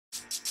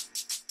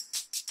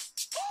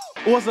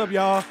What's up,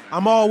 y'all?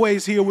 I'm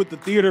always here with the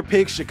theater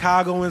picks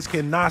Chicagoans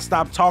cannot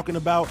stop talking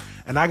about,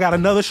 and I got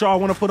another show I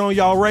want to put on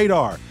y'all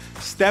radar.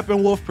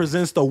 Steppenwolf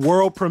presents the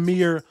world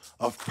premiere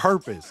of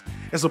Purpose.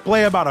 It's a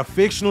play about a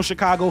fictional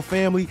Chicago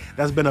family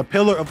that's been a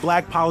pillar of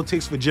black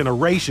politics for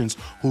generations,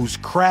 whose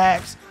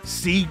cracks,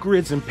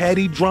 secrets, and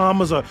petty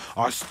dramas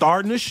are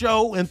starting to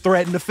show and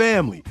threaten the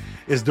family.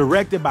 It's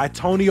directed by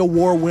Tony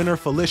Award winner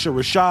Felicia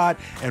Rashad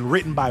and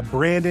written by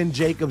Brandon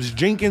Jacobs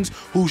Jenkins,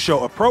 whose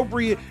show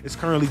Appropriate is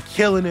currently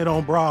killing it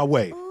on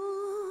Broadway.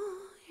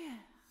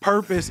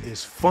 Purpose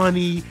is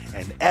funny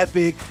and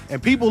epic,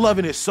 and people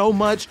loving it so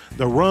much,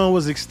 the run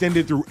was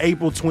extended through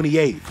April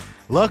 28th.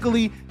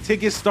 Luckily,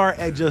 tickets start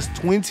at just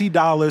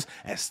 $20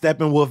 at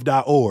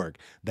steppenwolf.org.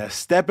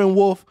 That's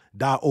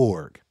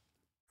steppenwolf.org.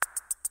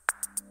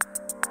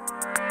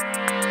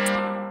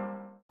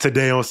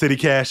 Today on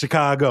CityCast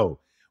Chicago,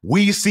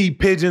 we see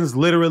pigeons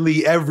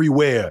literally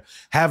everywhere,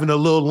 having a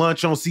little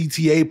lunch on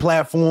CTA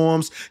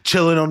platforms,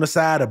 chilling on the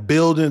side of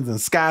buildings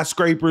and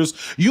skyscrapers.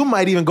 You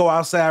might even go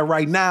outside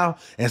right now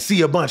and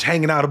see a bunch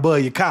hanging out above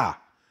your car.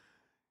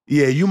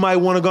 Yeah, you might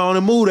want to go on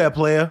and move that,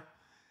 player.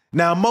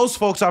 Now, most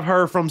folks I've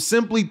heard from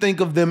simply think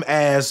of them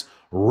as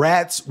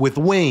rats with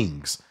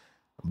wings.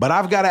 But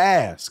I've got to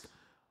ask,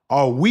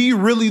 are we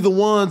really the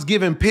ones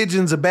giving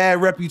pigeons a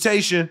bad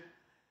reputation?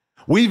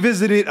 We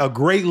visited a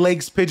Great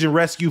Lakes Pigeon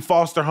Rescue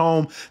foster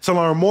home to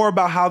learn more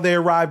about how they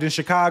arrived in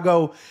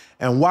Chicago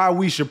and why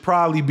we should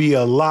probably be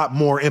a lot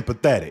more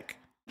empathetic.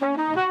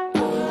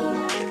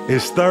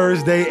 It's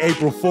Thursday,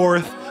 April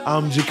 4th.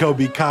 I'm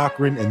Jacoby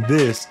Cochran, and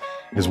this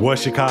is what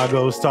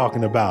Chicago's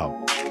talking about.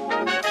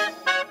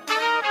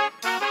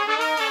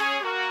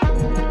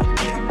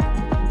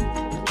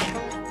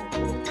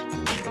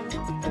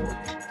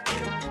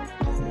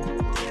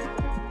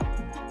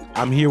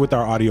 I'm here with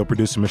our audio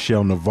producer,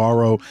 Michelle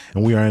Navarro,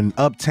 and we are in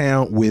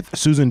Uptown with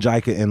Susan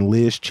Jica and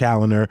Liz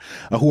Challoner,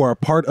 who are a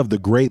part of the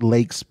Great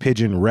Lakes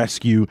Pigeon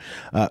Rescue.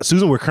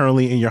 Susan, we're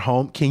currently in your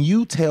home. Can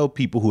you tell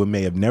people who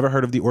may have never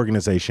heard of the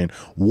organization,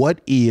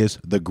 what is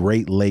the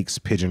Great Lakes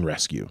Pigeon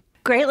Rescue?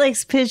 Great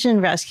Lakes Pigeon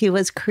Rescue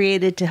was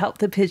created to help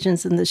the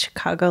pigeons in the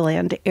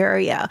Chicagoland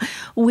area.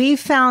 We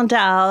found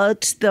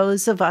out,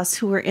 those of us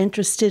who were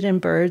interested in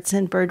birds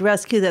and bird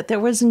rescue, that there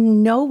was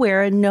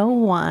nowhere and no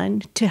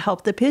one to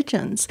help the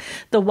pigeons.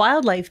 The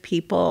wildlife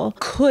people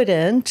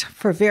couldn't,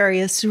 for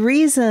various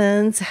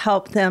reasons,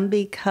 help them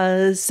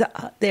because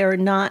they're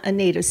not a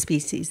native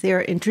species.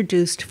 They're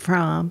introduced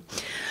from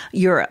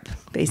Europe,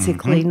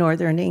 basically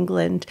northern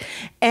England.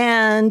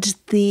 And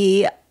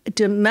the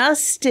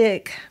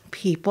domestic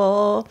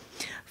people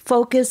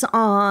focus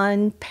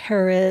on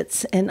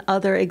parrots and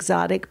other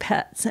exotic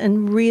pets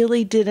and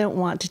really didn't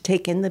want to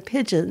take in the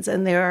pigeons.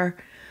 And there are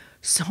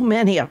so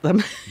many of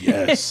them.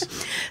 Yes.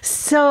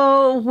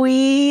 So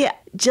we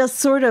just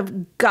sort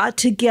of got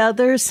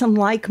together some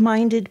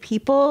like-minded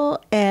people,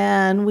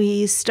 and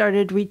we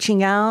started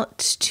reaching out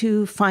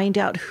to find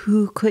out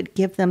who could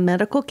give them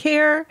medical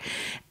care.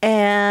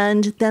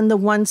 And then the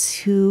ones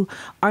who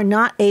are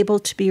not able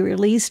to be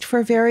released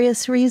for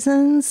various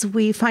reasons,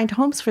 we find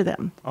homes for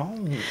them.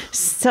 Oh.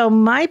 So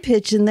my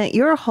pigeon that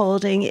you're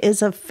holding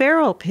is a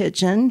feral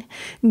pigeon,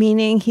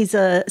 meaning he's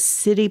a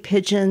city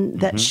pigeon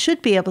that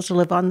should be able to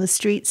live on the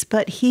streets,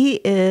 but he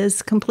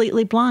is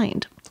completely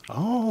blind.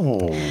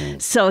 Oh.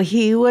 So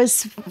he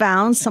was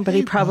found,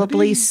 somebody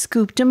probably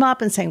scooped him up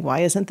and saying, why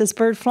isn't this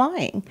bird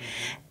flying?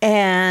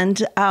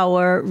 And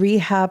our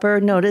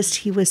rehabber noticed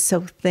he was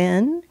so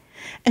thin,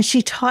 and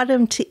she taught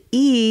him to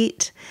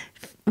eat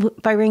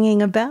by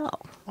ringing a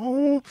bell.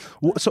 Oh.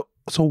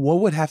 So what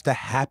would have to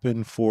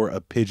happen for a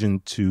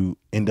pigeon to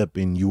end up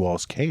in you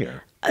all's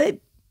care?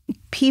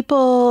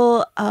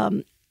 People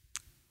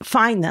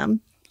find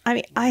them. I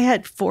mean, I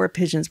had 4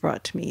 pigeons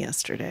brought to me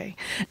yesterday.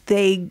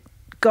 They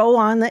go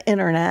on the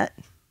internet,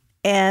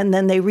 and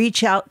then they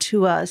reach out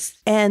to us,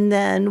 and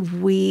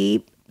then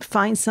we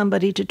find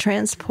somebody to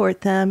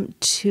transport them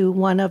to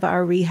one of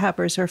our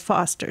rehabbers or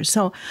fosters.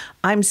 So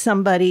I'm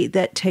somebody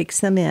that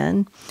takes them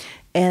in,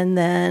 and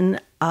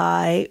then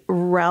I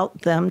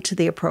route them to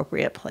the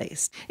appropriate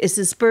place. Is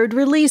this bird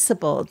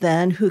releasable?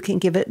 Then who can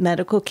give it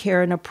medical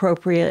care and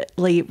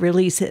appropriately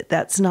release it?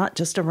 That's not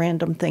just a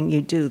random thing you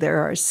do.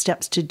 There are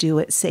steps to do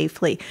it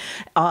safely.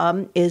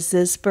 Is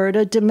this bird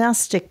a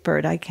domestic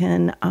bird?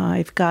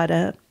 I've got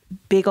a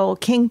big old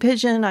king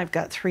pigeon. I've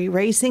got 3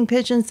 racing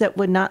pigeons that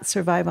would not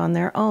survive on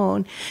their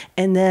own.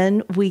 And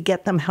then we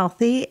get them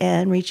healthy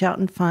and reach out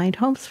and find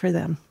homes for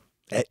them.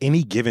 At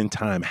any given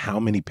time, how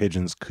many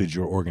pigeons could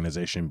your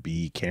organization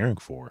be caring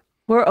for?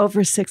 We're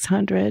over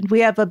 600.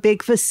 We have a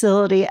big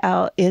facility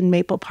out in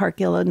Maple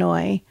Park,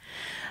 Illinois,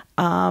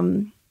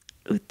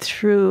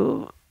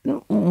 through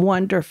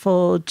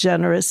wonderful,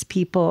 generous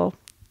people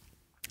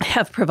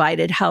have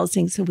provided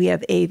housing. So we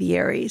have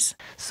aviaries.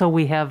 So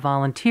we have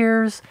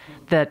volunteers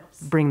that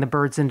bring the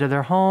birds into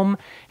their home.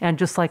 And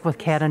just like with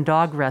cat and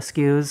dog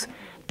rescues,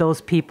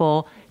 those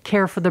people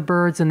care for the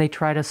birds and they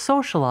try to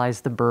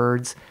socialize the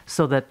birds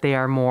so that they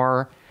are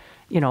more,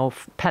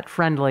 pet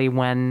friendly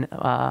when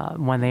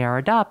they are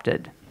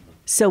adopted.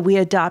 So we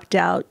adopt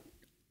out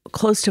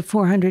close to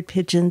 400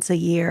 pigeons a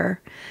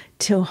year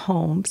to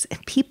homes,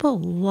 and people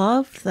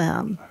love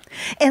them.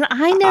 And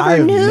I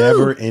never knew. I've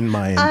never in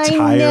my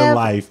entire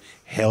life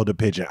held a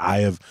pigeon.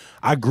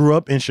 I grew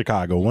up in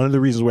Chicago. One of the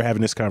reasons we're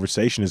having this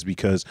conversation is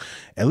because,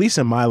 at least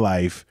in my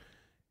life,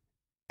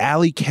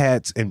 alley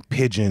cats and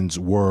pigeons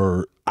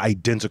were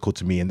identical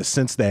to me in the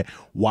sense that,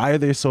 why are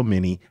there so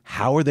many?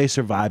 How are they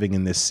surviving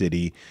in this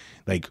city?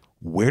 Like,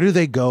 where do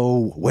they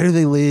go? Where do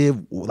they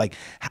live? Like,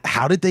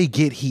 how did they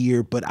get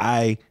here? But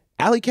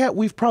alley cat,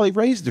 we've probably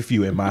raised a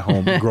few in my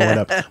home growing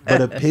up.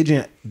 But a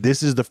pigeon,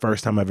 this is the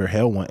first time I've ever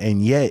held one.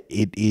 And yet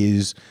it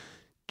is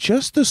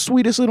just the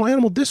sweetest little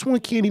animal. This one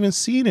can't even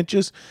see it.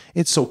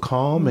 It's so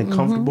calm and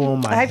comfortable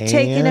in my hand. I've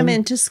taken him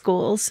into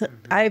schools.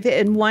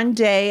 In one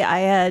day I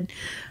had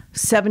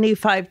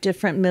 75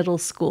 different middle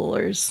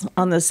schoolers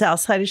on the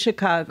south side of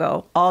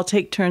Chicago all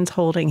take turns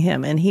holding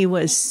him, and he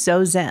was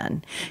so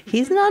zen.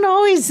 He's not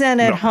always zen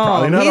at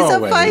home. He's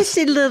always a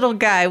feisty little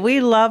guy.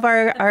 We love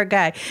our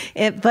guy.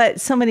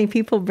 But so many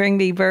people bring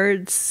me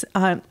birds,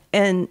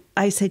 and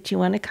I said, do you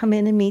want to come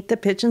in and meet the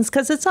pigeons?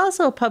 Because it's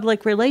also a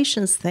public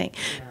relations thing.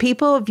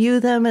 People view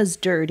them as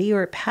dirty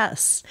or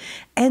pests,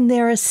 and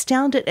they're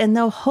astounded, and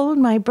they'll hold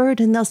my bird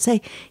and they'll say,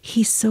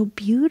 he's so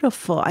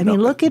beautiful. I mean,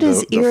 look at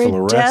his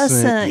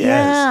iridescent.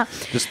 Yeah.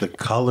 Just the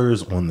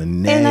colors on the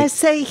neck. And I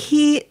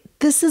say,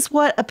 this is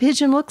what a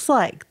pigeon looks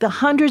like. The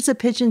hundreds of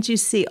pigeons you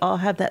see all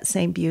have that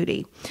same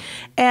beauty.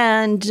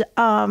 And,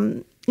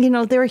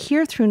 they're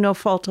here through no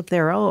fault of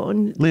their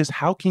own. Liz,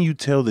 how can you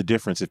tell the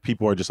difference if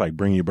people are just like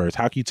bringing you birds?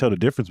 How can you tell the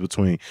difference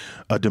between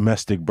a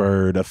domestic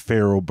bird, a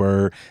feral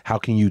bird? How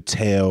can you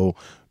tell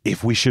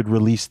if we should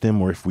release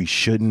them or if we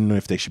shouldn't, or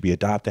if they should be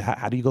adopted?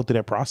 How do you go through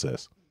that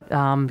process?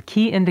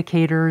 Key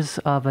indicators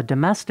of a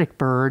domestic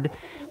bird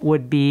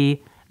would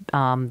be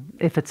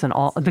if it's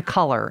the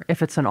color.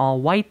 If it's an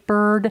all-white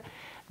bird,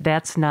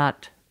 that's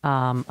not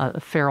a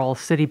feral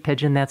city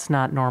pigeon. That's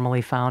not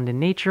normally found in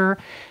nature.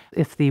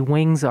 If the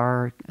wings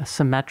are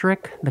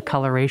symmetric, the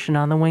coloration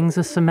on the wings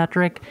is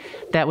symmetric,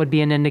 that would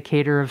be an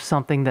indicator of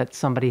something that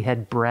somebody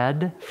had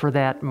bred for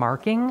that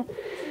marking.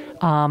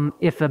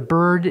 If a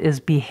bird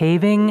is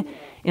behaving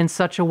in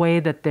such a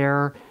way that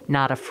they're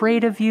not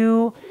afraid of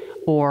you,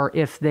 or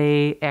if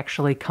they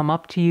actually come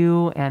up to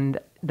you, and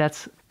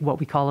that's what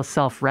we call a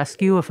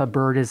self-rescue. If a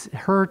bird is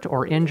hurt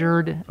or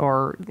injured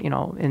or,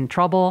 in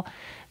trouble,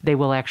 they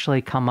will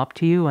actually come up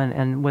to you.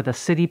 And with a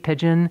city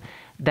pigeon,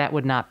 that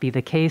would not be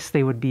the case.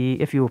 They would be,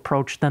 if you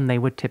approach them, they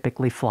would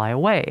typically fly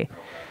away.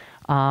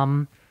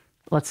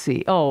 Let's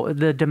see. Oh,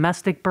 the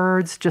domestic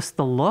birds, just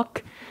the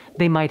look.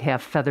 They might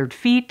have feathered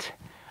feet.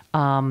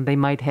 They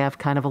might have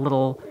kind of a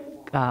little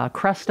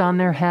crest on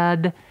their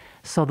head.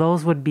 So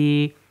those would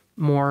be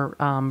more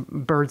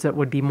birds that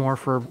would be more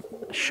for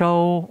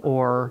show,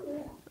 or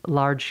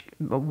large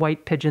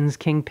white pigeons,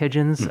 king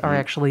pigeons are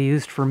actually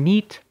used for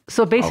meat.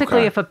 So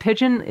basically, if a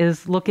pigeon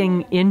is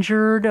looking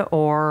injured,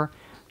 or,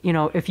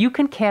 if you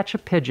can catch a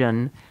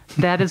pigeon,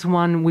 that is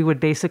one we would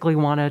basically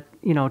want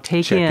to,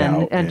 take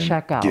in and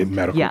check out. Get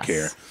medical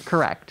care.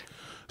 Correct.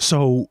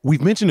 So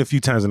we've mentioned a few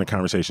times in the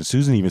conversation,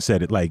 Susan even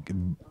said it, like,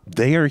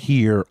 they are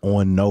here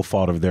on no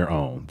fault of their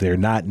own. They're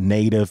not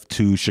native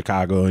to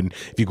Chicago. And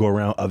if you go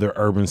around other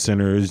urban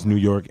centers, New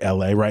York,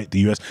 LA, right, the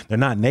US, they're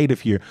not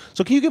native here.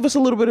 So can you give us a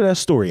little bit of that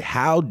story?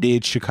 How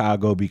did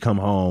Chicago become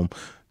home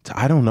to,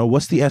 I don't know,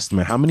 what's the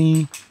estimate? How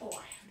many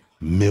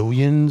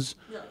millions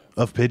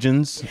of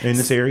pigeons in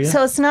this area?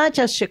 So it's not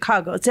just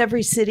Chicago. It's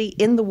every city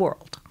in the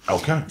world.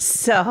 Okay.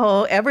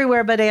 So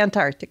everywhere but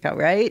Antarctica,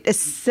 right?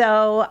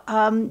 So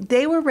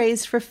they were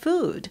raised for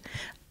food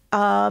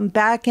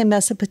back in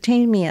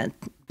Mesopotamian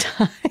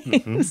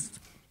times.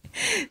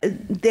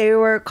 They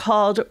were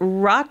called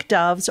rock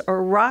doves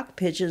or rock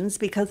pigeons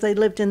because they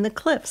lived in the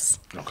cliffs.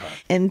 Okay.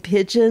 And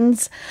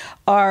pigeons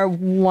are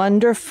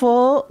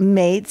wonderful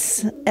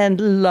mates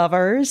and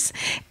lovers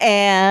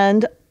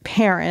and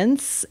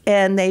parents,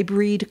 and they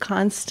breed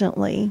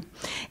constantly,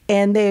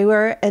 and they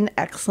were an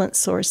excellent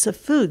source of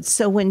food.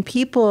 So when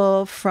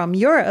people from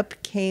Europe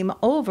came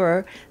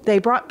over, they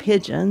brought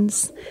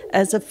pigeons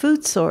as a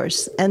food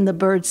source, and the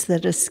birds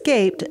that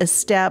escaped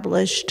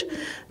established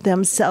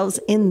themselves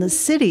in the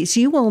cities.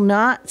 You will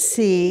not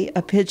see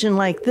a pigeon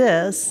like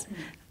this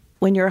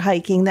when you're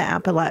hiking the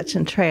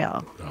Appalachian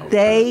Trail. Okay.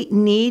 They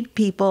need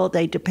people.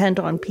 They depend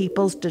on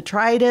people's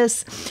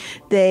detritus.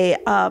 They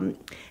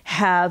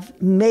have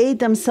made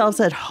themselves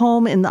at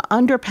home in the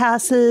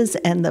underpasses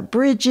and the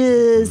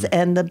bridges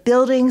and the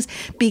buildings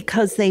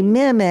because they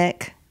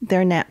mimic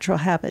their natural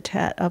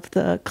habitat of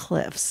the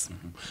cliffs.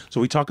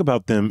 So we talk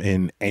about them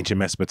in ancient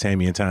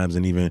Mesopotamian times,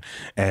 and even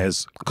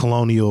as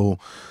colonial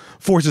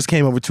forces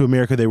came over to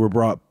America, they were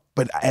brought.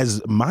 But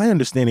as my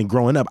understanding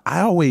growing up, I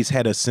always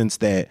had a sense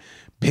that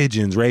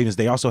pigeons, ravens,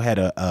 they also had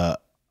a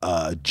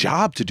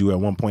job to do at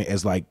one point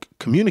as like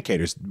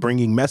communicators,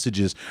 bringing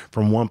messages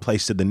from one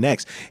place to the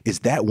next. Is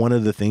that one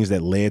of the things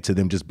that led to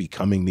them just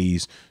becoming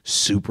these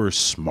super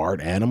smart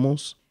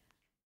animals?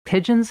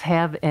 Pigeons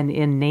have an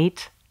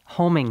innate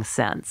homing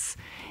sense,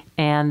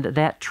 and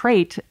that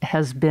trait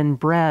has been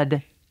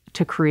bred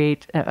to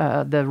create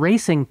the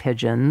racing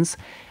pigeons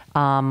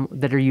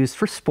that are used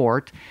for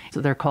sport.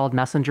 So they're called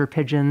messenger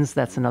pigeons.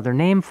 That's another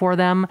name for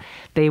them.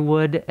 They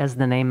would, as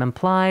the name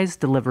implies,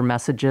 deliver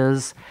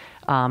messages.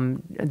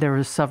 There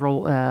were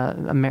several,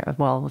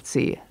 let's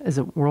see, is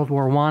it World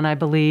War I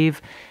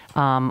believe?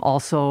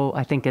 Also,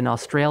 I think in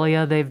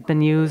Australia, they've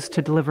been used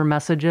to deliver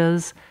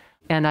messages.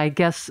 And I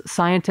guess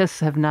scientists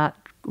have not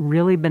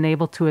really been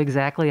able to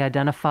exactly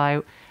identify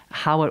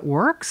how it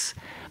works,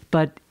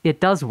 but it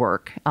does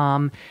work,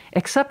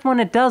 except when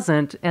it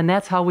doesn't. And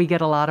that's how we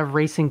get a lot of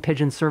racing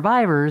pigeon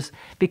survivors,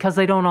 because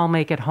they don't all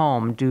make it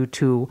home due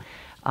to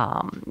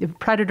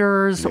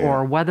predators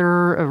or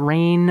weather,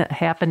 rain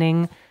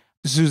happening.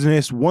 Susan,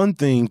 it's one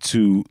thing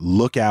to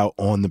look out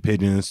on the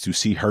pigeons, to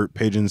see hurt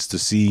pigeons, to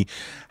see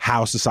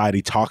how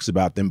society talks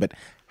about them. But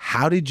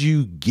how did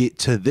you get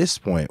to this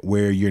point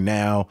where you're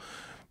now,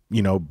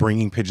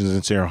 bringing pigeons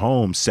into your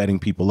home, setting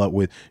people up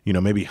with,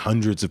 maybe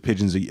hundreds of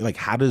pigeons? Like,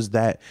 how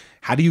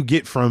do you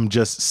get from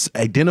just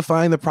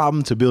identifying the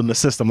problem to building a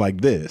system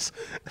like this?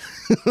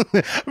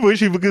 I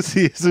wish people could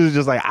see it. So it's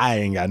just like, I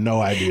ain't got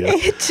no idea.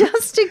 It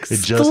just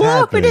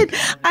exploded.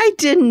 I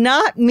did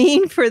not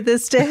mean for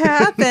this to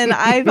happen.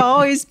 I've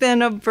always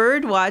been a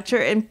bird watcher,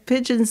 and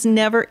pigeons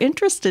never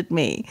interested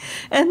me.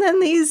 And then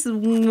these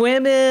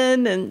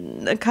women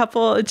and a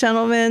couple of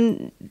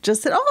gentlemen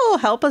just said, "Oh,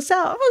 help us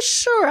out." Oh,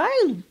 sure.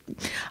 I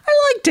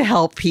like to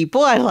help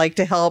people. I like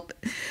to help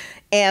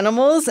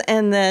animals.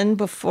 And then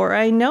before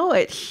I know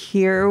it,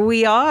 here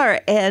we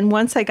are. And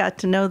once I got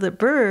to know the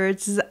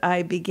birds,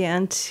 I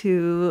began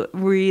to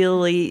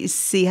really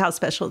see how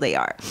special they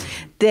are.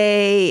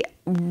 They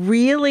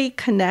really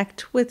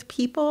connect with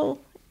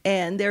people,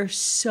 and they're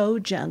so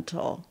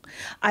gentle.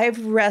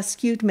 I've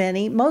rescued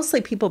many.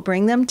 Mostly people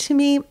bring them to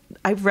me.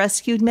 I've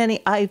rescued many.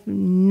 I've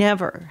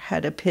never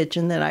had a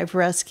pigeon that I've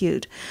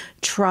rescued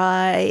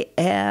try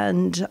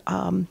and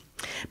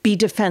be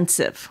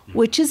defensive,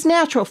 which is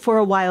natural for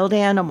a wild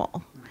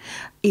animal.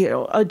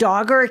 A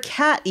dog or a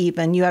cat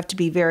even, you have to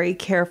be very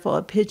careful.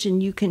 A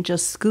pigeon, you can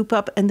just scoop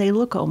up and they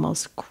look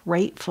almost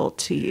grateful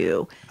to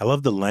you. I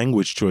love the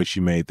language choice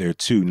you made there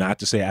too. Not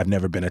to say I've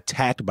never been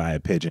attacked by a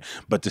pigeon,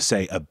 but to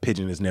say a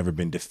pigeon has never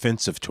been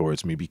defensive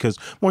towards me, because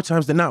more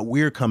times than not,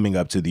 we're coming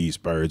up to these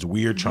birds.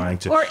 We're trying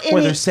to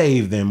whether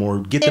save them or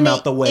get them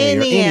out the way,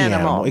 or any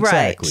animal.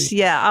 Exactly. Right.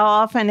 Yeah. I'll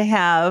often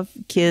have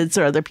kids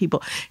or other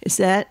people, "Is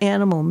that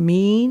animal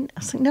mean?"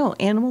 I was like, no,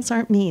 animals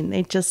aren't mean.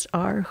 They just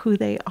are who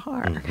they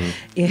are. Mm-hmm.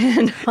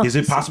 Is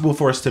it possible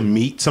for us to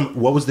meet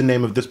what was the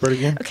name of this bird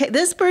again? Okay,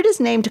 this bird is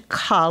named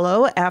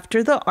Kahlo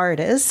after the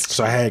artist.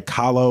 So I had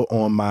Kahlo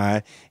on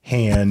my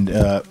hand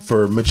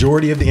for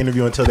majority of the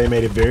interview until they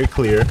made it very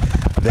clear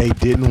they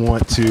didn't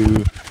want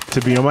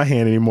to be on my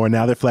hand anymore.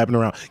 Now they're flapping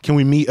around. Can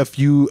we meet a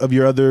few of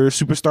your other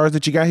superstars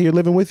that you got here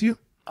living with you?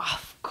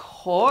 Of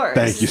course.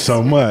 Thank you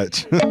so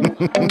much.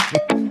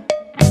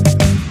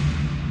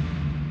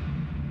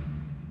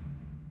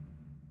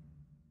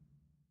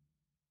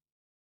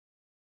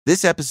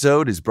 This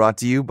episode is brought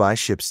to you by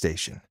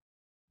ShipStation.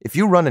 If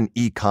you run an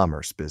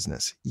e-commerce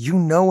business, you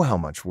know how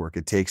much work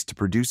it takes to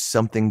produce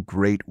something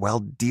great while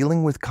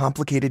dealing with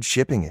complicated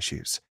shipping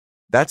issues.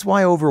 That's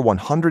why over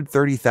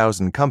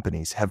 130,000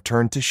 companies have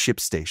turned to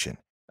ShipStation,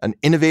 an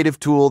innovative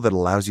tool that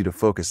allows you to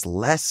focus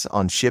less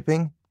on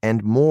shipping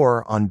and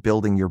more on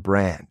building your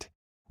brand.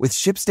 With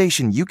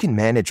ShipStation, you can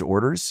manage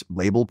orders,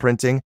 label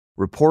printing,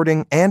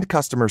 reporting, and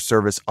customer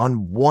service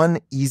on one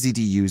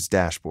easy-to-use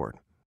dashboard.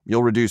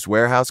 You'll reduce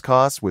warehouse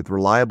costs with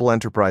reliable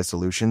enterprise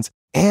solutions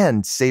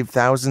and save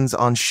thousands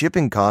on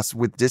shipping costs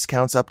with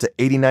discounts up to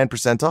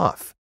 89%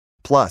 off.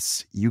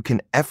 Plus, you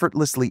can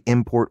effortlessly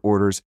import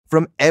orders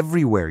from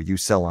everywhere you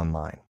sell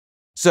online.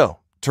 So,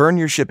 turn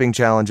your shipping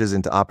challenges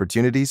into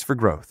opportunities for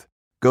growth.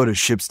 Go to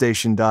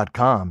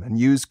ShipStation.com and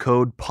use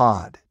code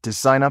POD to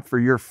sign up for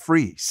your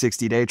free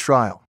 60-day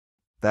trial.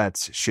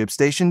 That's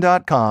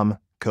ShipStation.com,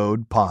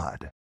 code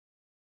POD.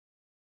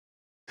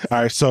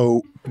 All right,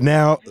 so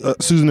now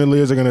Susan and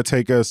Liz are going to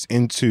take us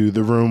into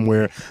the room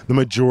where the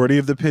majority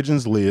of the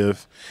pigeons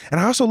live.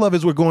 And I also love,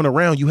 as we're going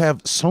around, you have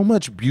so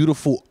much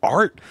beautiful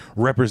art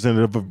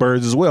representative of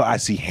birds as well. I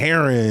see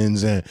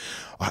herons and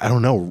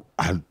and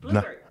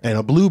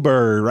a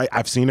bluebird, right?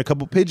 I've seen a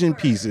couple pigeon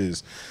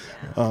pieces.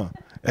 I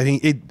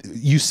think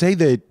you say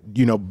that,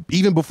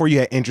 even before you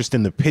had interest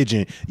in the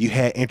pigeon, you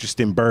had interest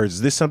in birds.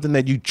 Is this something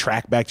that you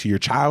track back to your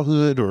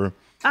childhood, or?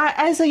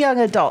 As a young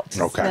adult,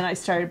 then I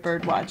started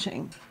bird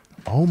watching.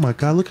 Oh my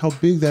God, look how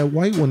big that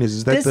white one is.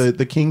 Is that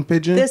the king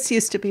pigeon? This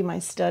used to be my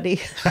study.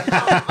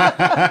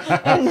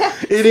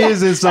 It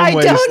is in some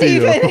ways. I don't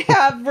even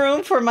have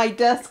room for my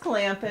desk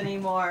lamp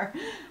anymore.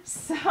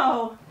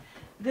 So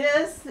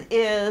this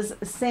is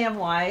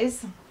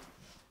Samwise.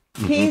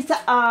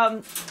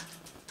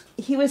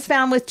 He was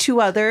found with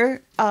two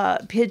other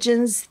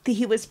pigeons.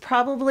 He was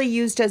probably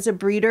used as a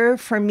breeder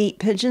for meat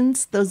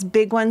pigeons. Those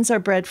big ones are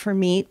bred for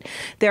meat.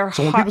 So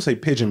when people say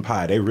pigeon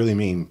pie, they really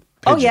mean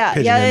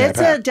pigeon. It's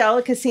a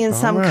delicacy in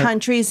some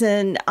countries,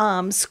 and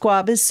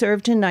squab is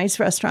served in nice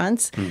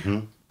restaurants.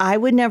 Mm-hmm. I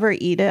would never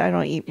eat it. I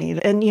don't eat meat.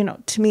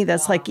 And, to me,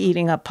 that's like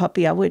eating a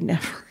puppy. I would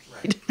never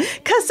eat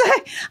it.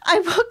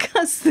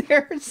 Because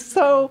they're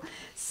so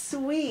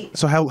sweet.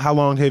 So how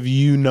long have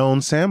you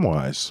known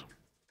Samwise?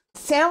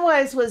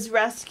 Samwise was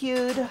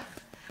rescued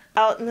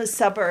out in the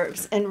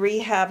suburbs and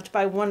rehabbed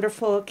by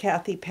wonderful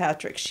Kathy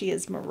Patrick. She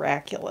is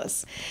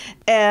miraculous.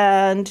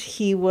 And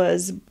he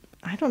was,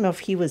 I don't know if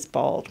he was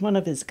bald. One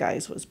of his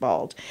guys was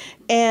bald.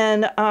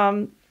 And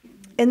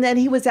then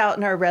he was out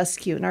in our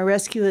rescue. And our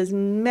rescue has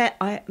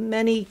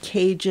many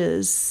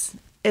cages.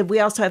 And we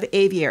also have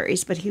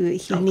aviaries, but he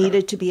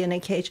needed to be in a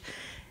cage.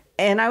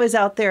 And I was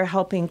out there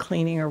helping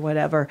cleaning or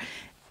whatever.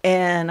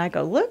 And I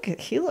go, look,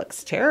 he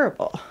looks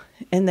terrible.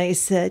 And they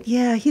said,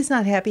 yeah, he's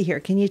not happy here.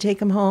 Can you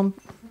take him home?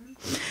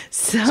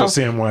 So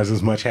Samwise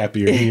is much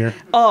happier here.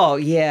 Oh,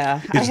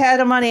 yeah. I had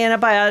him on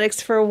antibiotics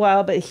for a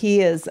while, but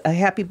he is a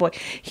happy boy.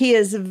 He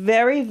is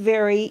very,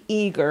 very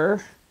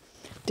eager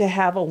to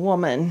have a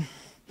woman,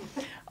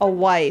 a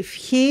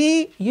wife.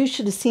 You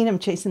should have seen him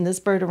chasing this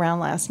bird around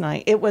last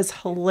night. It was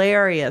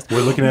hilarious.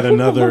 We're looking at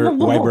another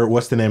white bird.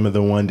 What's the name of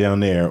the one down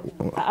there?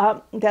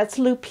 That's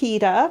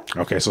Lupita.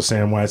 Okay, so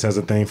Samwise has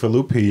a thing for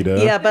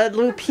Lupita. Yeah, but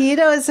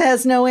Lupita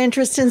has no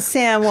interest in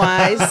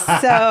Samwise,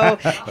 so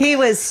he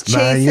was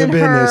chasing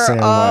her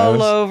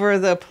all over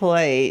the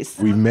place.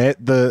 We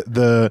met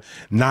the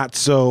not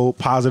so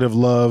positive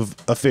love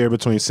affair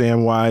between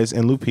Samwise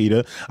and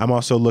Lupita. I'm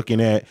also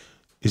looking at,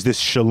 is this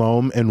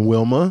Shalom and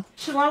Wilma?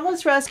 Shalom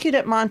was rescued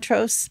at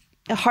Montrose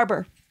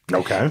Harbor.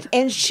 Okay.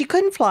 And she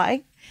couldn't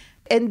fly.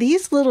 And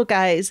these little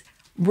guys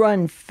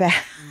run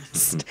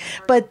fast.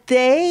 But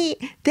they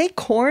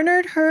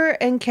cornered her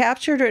and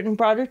captured her and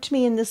brought her to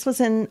me. And this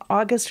was in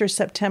August or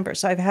September.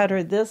 So I've had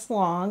her this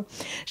long.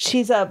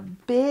 She's a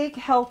big,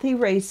 healthy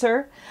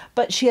racer,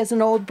 but she has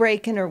an old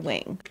break in her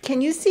wing.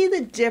 Can you see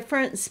the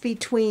difference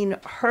between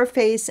her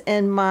face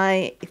and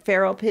my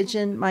feral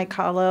pigeon, my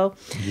Kahlo?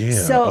 Yeah,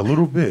 so a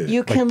little bit.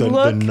 You can the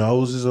look. The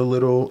nose is a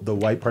little, the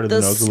white part of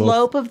the nose is a little. The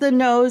slope of the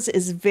nose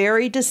is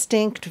very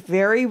distinct,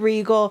 very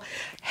regal,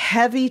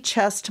 heavy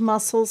chest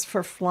muscles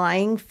for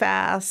flying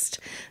fast.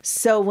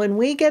 So when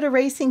we get a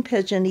racing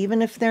pigeon,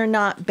 even if they're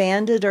not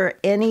banded or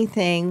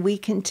anything, we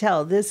can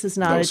tell this is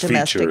not Those a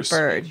domestic features.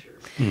 bird.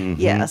 Mm-hmm.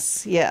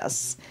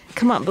 Yes.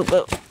 Come on,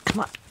 boo-boo.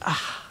 Come on.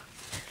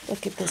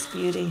 Look at this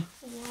beauty.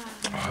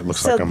 Oh, it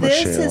looks like a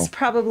this Michelle. is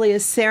probably a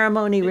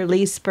ceremony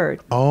release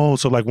bird. Oh,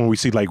 so like when we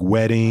see like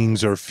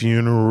weddings or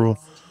funeral.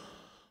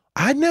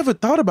 I never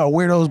thought about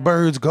where those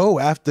birds go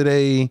after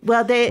they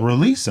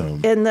release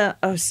them.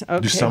 Okay.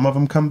 Do some of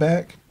them come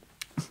back?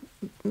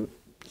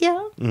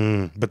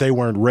 Yeah. But they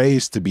weren't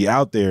raised to be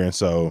out there, and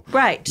so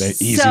right. they're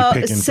easy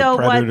picking for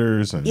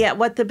predators.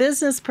 What the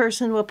business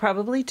person will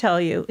probably tell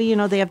you,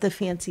 they have the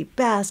fancy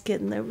basket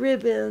and the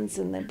ribbons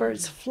and the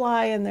birds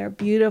fly and they're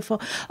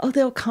beautiful. Oh,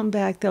 they'll come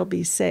back. They'll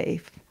be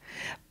safe.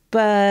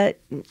 But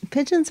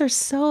pigeons are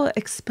so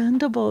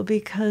expendable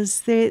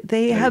because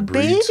they have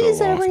babies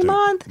so every often.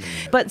 month.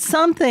 But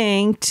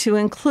something to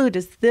include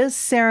is this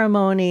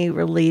ceremony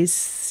release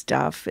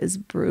stuff is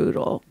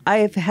brutal.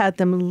 I've had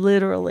them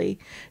literally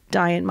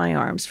die in my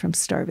arms from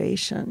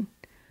starvation.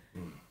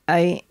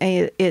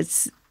 It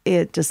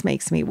just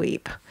makes me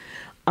weep.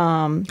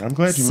 I'm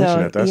glad you mentioned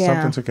that. That's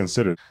something to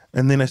consider.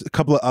 And then a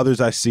couple of others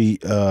I see.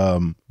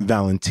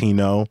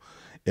 Valentino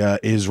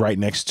is right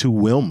next to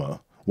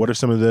Wilma. What are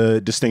some of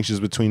the distinctions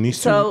between these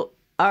two? So,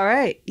 all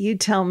right, you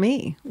tell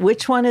me.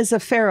 Which one is a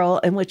feral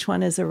and which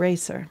one is a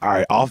racer? All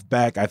right, off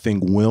back, I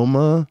think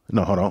Wilma.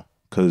 No, hold on.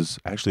 Because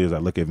actually, as I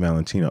look at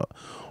Valentino,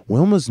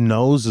 Wilma's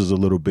nose is a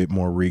little bit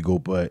more regal,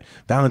 but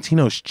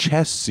Valentino's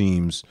chest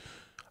seems,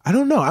 I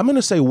don't know. I'm going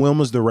to say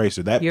Wilma's the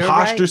racer. That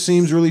posture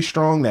seems really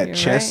strong. That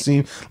chest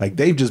seems like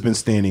they've just been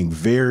standing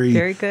very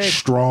good,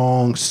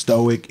 strong,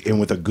 stoic, and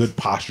with a good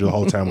posture the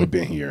whole time we've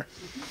been here.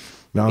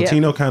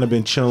 Valentino kind of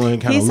been chilling,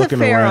 kind of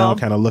looking around,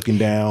 kind of looking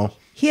down.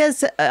 He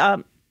has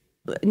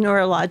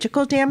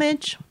neurological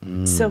damage.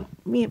 So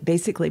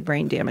basically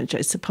brain damage,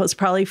 I suppose,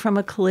 probably from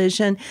a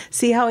collision.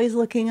 See how he's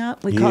looking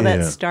up? We call that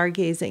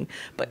stargazing.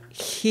 But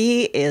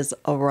he is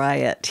a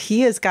riot.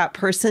 He has got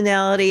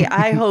personality.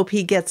 I hope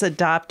he gets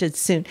adopted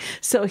soon.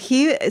 So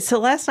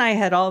last night I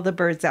had all the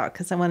birds out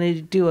because I wanted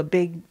to do a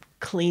big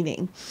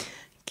cleaning.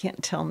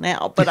 Can't tell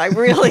now, but I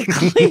really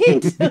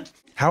cleaned.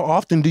 How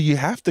often do you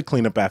have to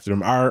clean up after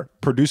them? Our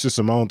producer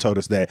Simone told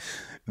us that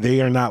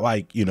they are not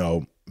like,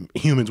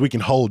 humans. We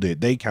can hold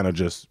it. They kind of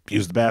just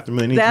use the bathroom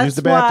and use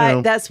the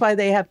bathroom. That's why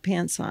they have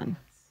pants on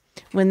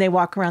when they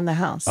walk around the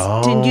house.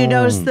 Oh. Didn't you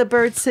notice the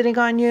bird sitting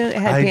on you? It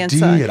had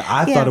pants on. I did.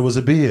 I thought it was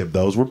a bib.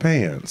 Those were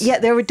pants. Yeah,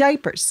 they were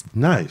diapers.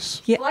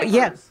 Nice.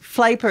 Yeah,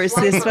 flippers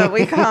is what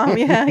we call them.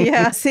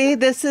 Yeah. See,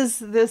 this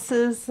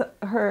is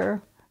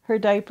her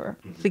diaper.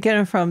 We get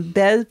them from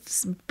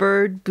Bev's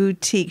Bird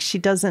Boutique. She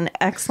does an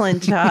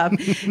excellent job.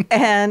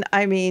 And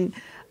I mean,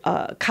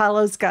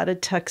 Kahlo's got a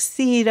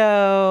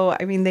tuxedo.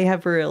 I mean, they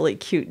have really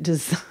cute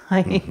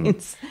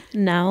designs.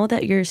 Now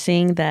that you're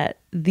saying that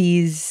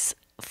these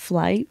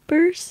flight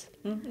birds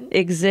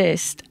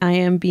exist, I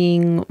am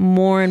being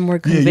more and more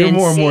convinced you're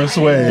more and more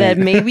swayed. that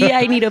maybe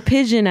I need a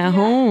pigeon at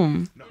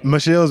home.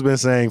 Michelle's been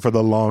saying for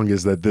the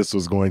longest that this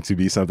was going to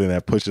be something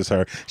that pushes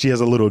her. She has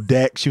a little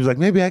deck. She was like,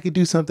 maybe I could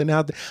do something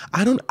out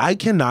there. I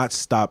cannot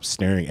stop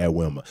staring at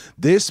Wilma.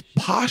 This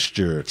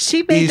posture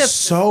She made the is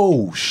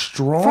so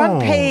strong.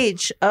 front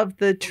page of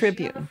the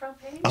Tribune.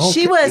 Okay,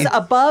 She was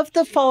above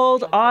the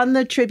fold on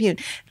the Tribune.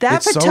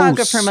 That It's so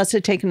photographer must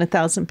have taken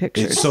 1,000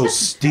 pictures. It's so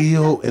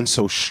still and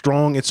so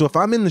strong. And so if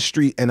I'm in the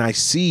street and I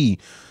see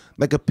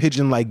like a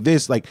pigeon like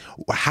this, like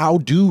how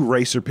do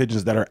racer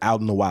pigeons that are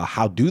out in the wild,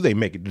 how do they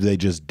make it? Do they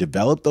just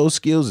develop those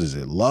skills? Is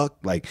it luck?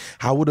 Like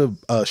how would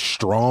a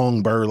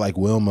strong bird like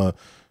Wilma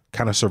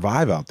kind of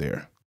survive out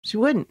there? She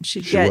wouldn't.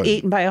 She'd She get wouldn't.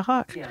 eaten by a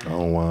hawk.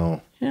 Oh,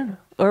 wow. Yeah.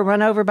 Or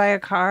run over by a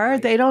car.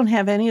 They don't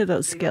have any of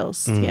those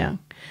skills. Yeah.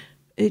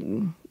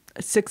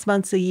 6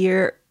 months a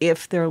year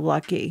if they're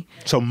lucky.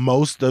 So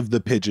most of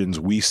the pigeons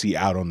we see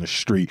out on the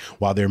street,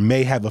 while there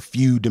may have a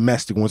few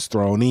domestic ones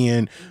thrown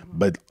in,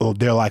 but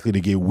they're likely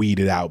to get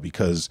weeded out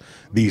because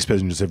these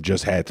pigeons have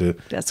just had to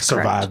That's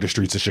survive correct. the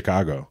streets of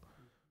Chicago.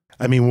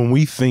 I mean, when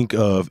we think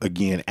of,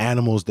 again,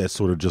 animals that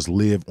sort of just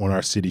live on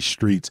our city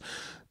streets,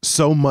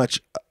 so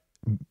much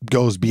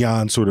goes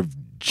beyond sort of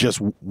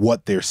just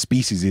what their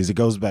species is. It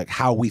goes back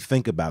how we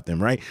think about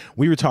them, right?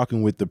 We were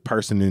talking with the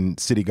person in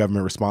city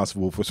government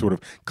responsible for sort of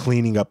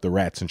cleaning up the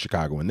rats in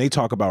Chicago, and they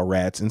talk about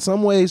rats in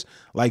some ways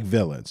like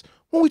villains.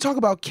 When we talk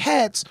about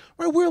cats,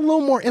 right, we're a little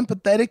more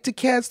empathetic to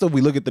cats, though.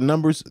 We look at the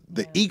numbers,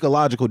 the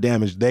ecological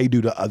damage they do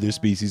to other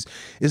species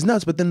is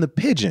nuts. But then the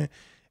pigeon,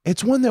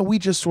 it's one that we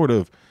just sort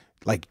of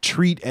like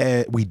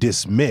we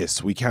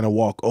dismiss, we kind of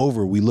walk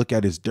over, we look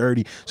at as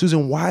dirty.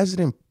 Susan, why is it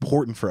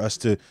important for us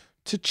to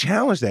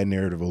challenge that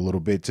narrative a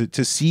little bit,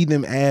 to see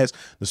them as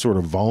the sort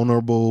of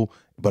vulnerable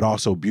but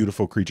also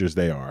beautiful creatures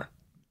they are?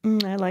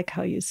 I like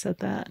how you said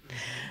that.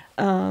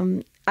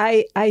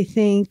 I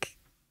think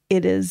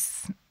it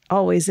is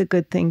always a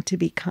good thing to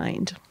be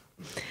kind.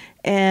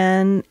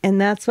 And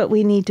that's what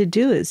we need to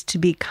do, is to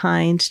be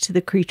kind to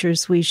the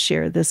creatures we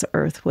share this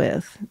earth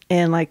with.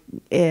 And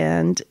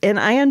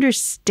I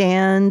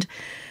understand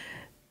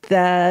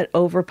that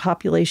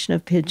overpopulation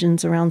of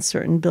pigeons around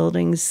certain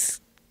buildings,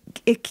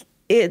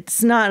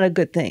 it's not a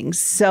good thing.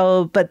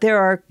 So, but there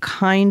are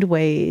kind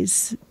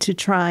ways to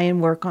try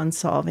and work on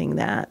solving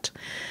that.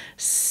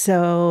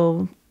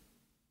 So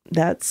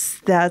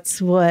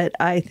that's what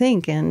I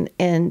think.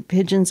 And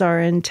pigeons are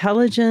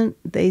intelligent.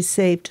 They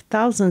saved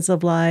thousands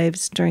of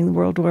lives during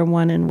World War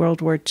I and World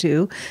War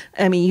II.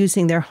 I mean,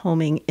 using their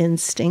homing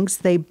instincts,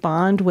 they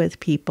bond with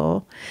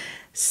people.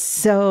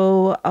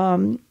 So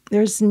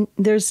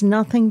there's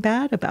nothing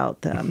bad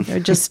about them. They're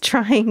just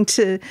trying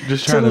to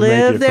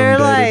live their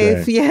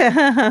life.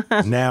 Yeah.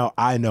 Now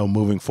I know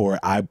moving forward,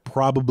 I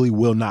probably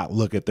will not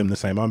look at them the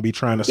same. I'm gonna be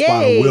trying to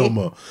spot a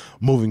Wilma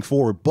moving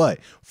forward. But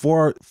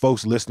for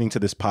folks listening to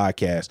this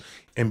podcast,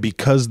 and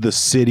because the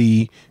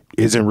city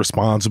isn't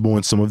responsible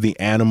and some of the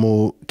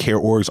animal care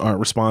orgs aren't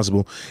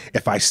responsible,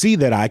 if I see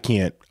that I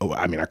can't,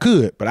 I mean, I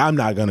could, but I'm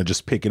not gonna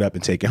just pick it up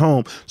and take it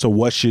home. So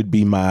what should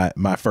be my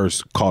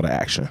first call to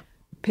action?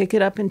 Pick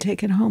it up and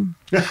take it home.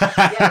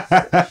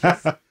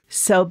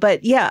 So,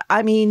 but yeah,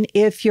 I mean,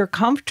 if you're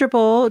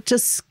comfortable,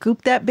 just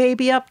scoop that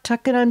baby up,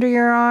 tuck it under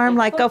your arm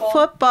like a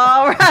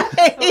football,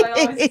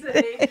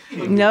 right?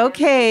 No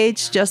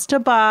cage, just a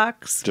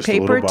box, Just a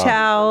paper little box.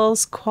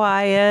 towels,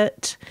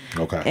 quiet.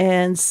 Okay.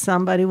 And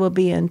somebody will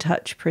be in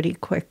touch pretty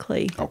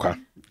quickly. Okay.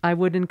 I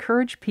would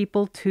encourage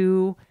people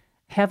to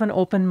have an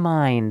open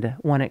mind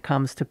when it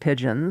comes to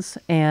pigeons.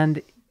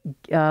 And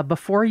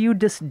before you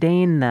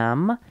disdain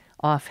them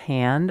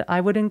offhand,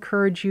 I would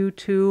encourage you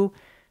to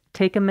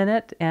take a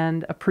minute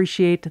and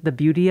appreciate the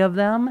beauty of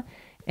them.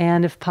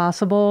 And if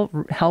possible,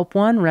 help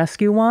one,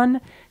 rescue one,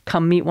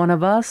 come meet one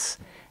of us.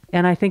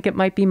 And I think it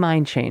might be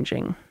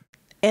mind-changing.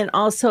 And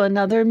also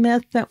another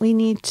myth that we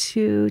need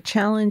to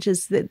challenge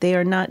is that they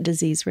are not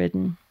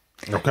disease-ridden.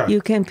 Okay.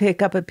 You can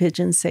pick up a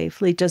pigeon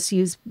safely. Just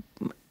use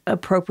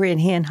appropriate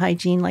hand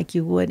hygiene like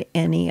you would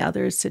any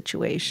other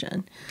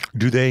situation.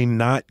 Do they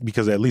not?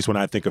 Because at least when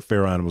I think of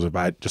feral animals, if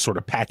I just sort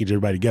of package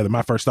everybody together,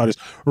 my first thought is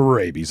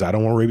rabies. I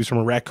don't want rabies from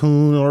a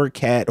raccoon or a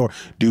cat. Or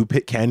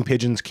can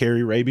pigeons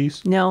carry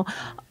rabies? No,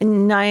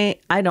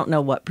 I don't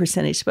know what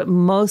percentage, but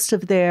most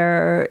of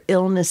their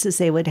illnesses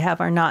they would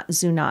have are not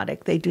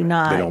zoonotic. They do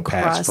not don't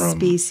pass cross from-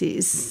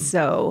 species.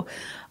 So,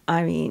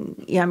 I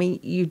mean,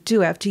 you do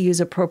have to use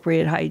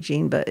appropriate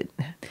hygiene, but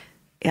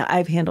yeah,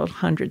 I've handled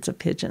hundreds of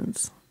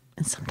pigeons.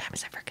 And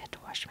sometimes I forget to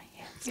wash my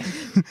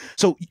hands.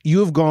 So you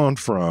have gone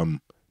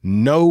from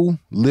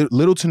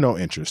little to no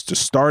interest to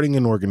starting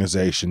an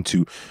organization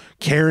to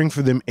caring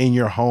for them in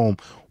your home.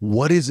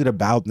 What is it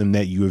about them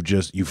that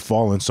you've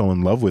fallen so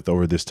in love with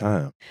over this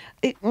time?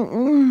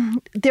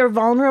 They're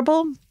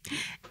vulnerable,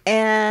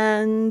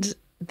 and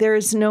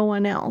there's no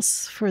one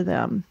else for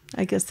them.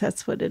 I guess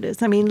that's what it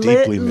is. I mean,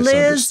 Deeply Liz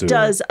misunderstood.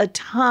 does a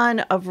ton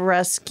of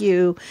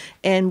rescue,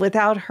 and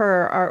without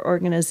her, our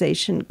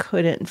organization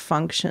couldn't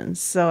function.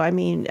 So, I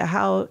mean,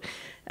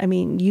 I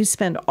mean, you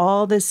spend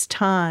all this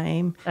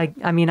time.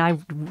 I mean, I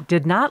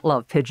did not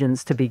love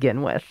pigeons to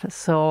begin with.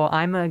 So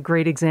I'm a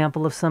great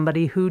example of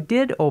somebody who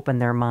did open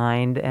their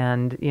mind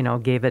and,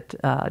 gave it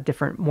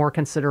more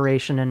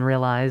consideration and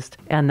realized.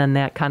 And then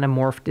that kind of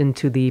morphed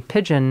into the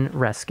pigeon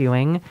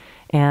rescuing.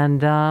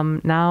 And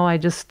now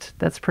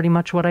that's pretty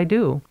much what I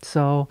do.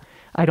 So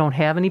I don't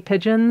have any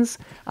pigeons.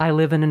 I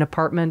live in an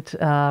apartment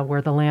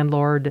where the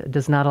landlord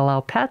does not allow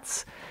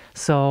pets.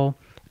 So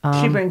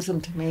She brings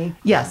them to me.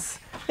 yes.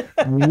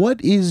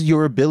 What is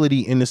your ability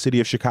in the city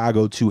of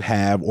Chicago to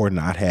have or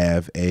not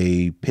have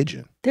a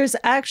pigeon? There's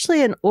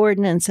actually an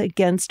ordinance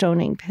against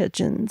owning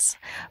pigeons,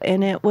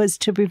 and it was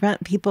to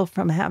prevent people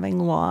from having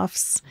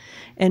lofts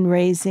and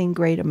raising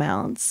great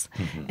amounts.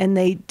 And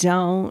they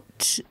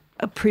don't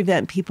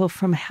prevent people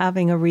from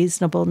having a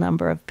reasonable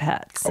number of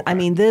pets. I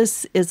mean,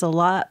 this is a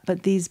lot,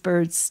 but these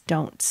birds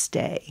don't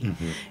stay,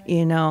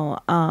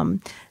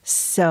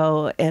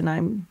 So, and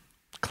I'm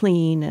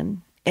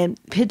clean, and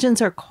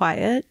pigeons are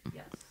quiet.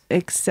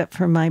 Except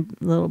for my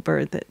little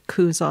bird that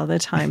coos all the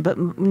time, but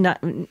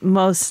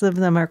most of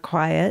them are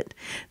quiet.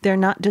 They're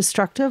not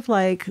destructive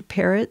like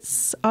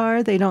parrots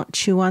are. They don't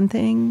chew on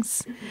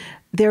things.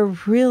 They're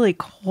really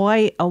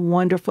quite a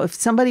wonderful, if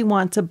somebody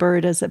wants a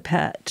bird as a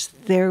pet,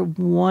 they're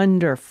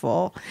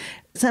wonderful.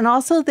 And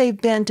also they've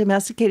been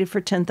domesticated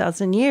for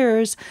 10,000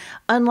 years.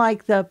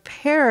 Unlike the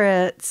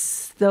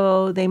parrots,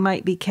 though they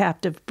might be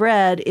captive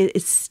bred,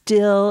 it's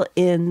still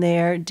in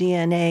their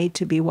DNA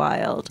to be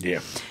wild.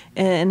 Yeah.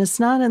 And it's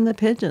not in the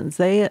pigeons.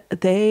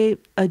 They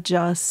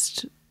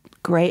adjust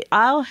great.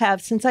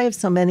 Since I have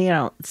so many, I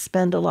don't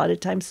spend a lot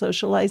of time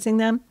socializing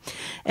them.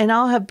 And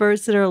I'll have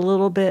birds that are a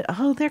little bit,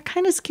 they're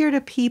kind of scared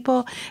of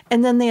people.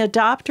 And then the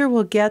adopter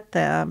will get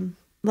them.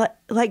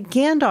 Like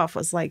Gandalf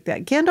was like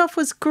that. Gandalf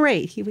was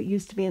great. He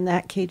used to be in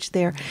that cage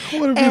there.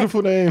 What a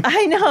beautiful name.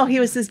 I know.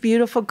 He was this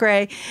beautiful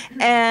gray.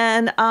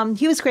 And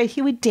he was great.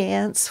 He would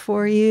dance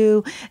for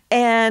you.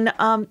 And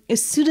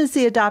as soon as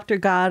the adopter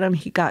got him,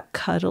 he got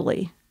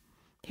cuddly.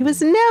 He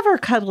was never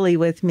cuddly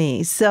with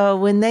me. So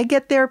when they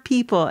get their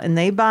people and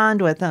they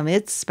bond with them,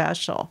 it's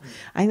special.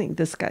 I think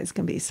this guy's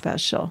going to be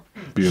special.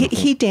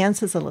 He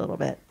dances a little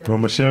bit. Well,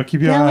 Michelle,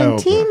 keep your eye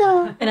open.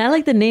 Valentino. And I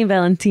like the name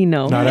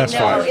Valentino. No, that's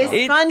fine.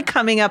 It's fun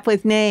coming up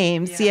with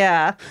names.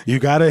 Yeah. You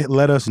got to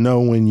let us know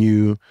when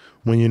you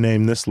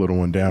name this little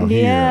one down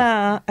here.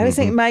 Yeah. I was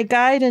thinking my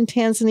guide in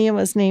Tanzania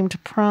was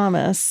named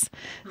Promise.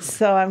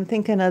 So I'm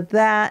thinking of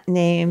that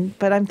name,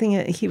 but I'm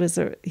thinking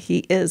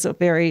he is a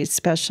very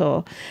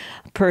special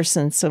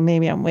person. So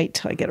maybe I'm wait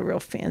till I get a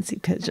real fancy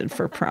pigeon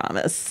for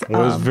Promise.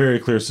 Well, it's very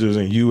clear,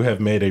 Susan. You have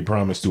made a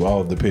promise to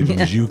all of the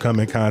pigeons you come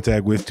in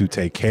contact with to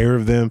take care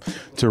of them,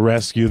 to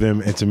rescue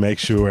them, and to make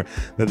sure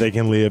that they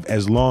can live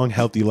as long,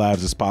 healthy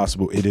lives as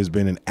possible. It has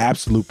been an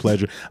absolute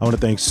pleasure. I want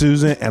to thank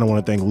Susan and I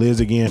want to thank Liz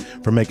again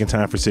for making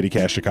time for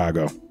CityCast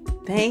Chicago.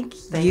 Thank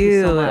you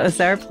you. so much. It was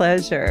our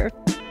pleasure.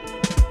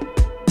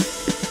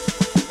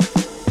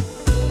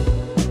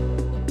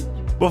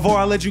 Before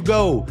I let you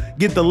go,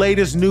 get the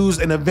latest news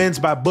and events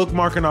by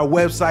bookmarking our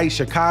website,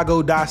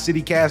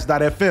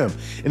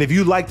 chicago.citycast.fm. And if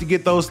you'd like to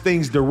get those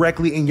things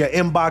directly in your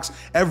inbox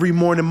every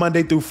morning,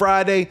 Monday through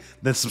Friday,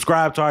 then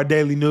subscribe to our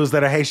daily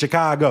newsletter, Hey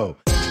Chicago.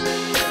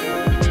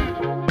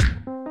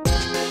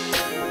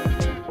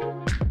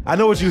 I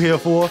know what you're here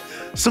for.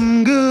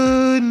 Some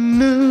good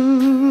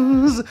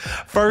news.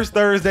 First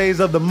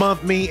Thursdays of the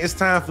month mean it's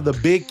time for the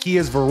Big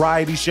Kids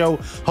Variety Show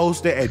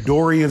hosted at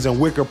Dorian's in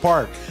Wicker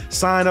Park.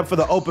 Sign up for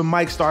the open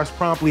mic starts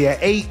promptly at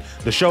 8.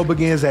 The show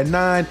begins at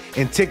 9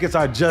 and tickets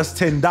are just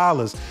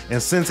 $10. And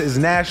since it's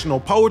National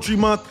Poetry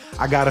Month,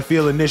 I got a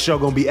feeling this show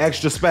gonna be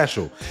extra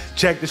special.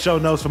 Check the show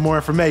notes for more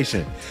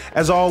information.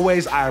 As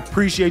always, I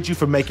appreciate you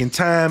for making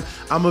time.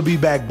 I'm gonna be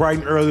back bright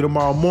and early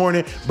tomorrow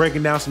morning,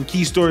 breaking down some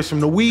key stories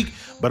from the week,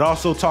 but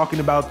also talking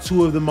about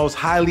two of the most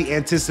highly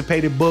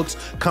anticipated books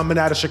coming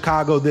out of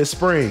Chicago this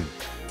spring.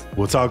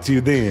 We'll talk to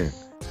you then.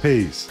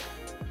 Peace.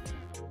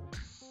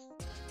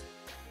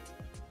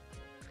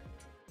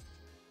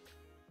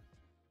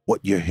 What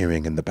you're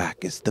hearing in the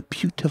back is the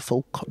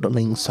beautiful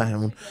cuddling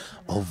sound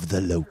of the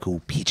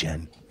local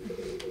pigeon.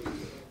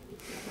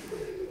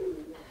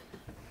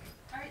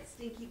 All right,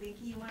 Stinky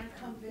Binky, you want to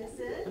come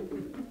visit?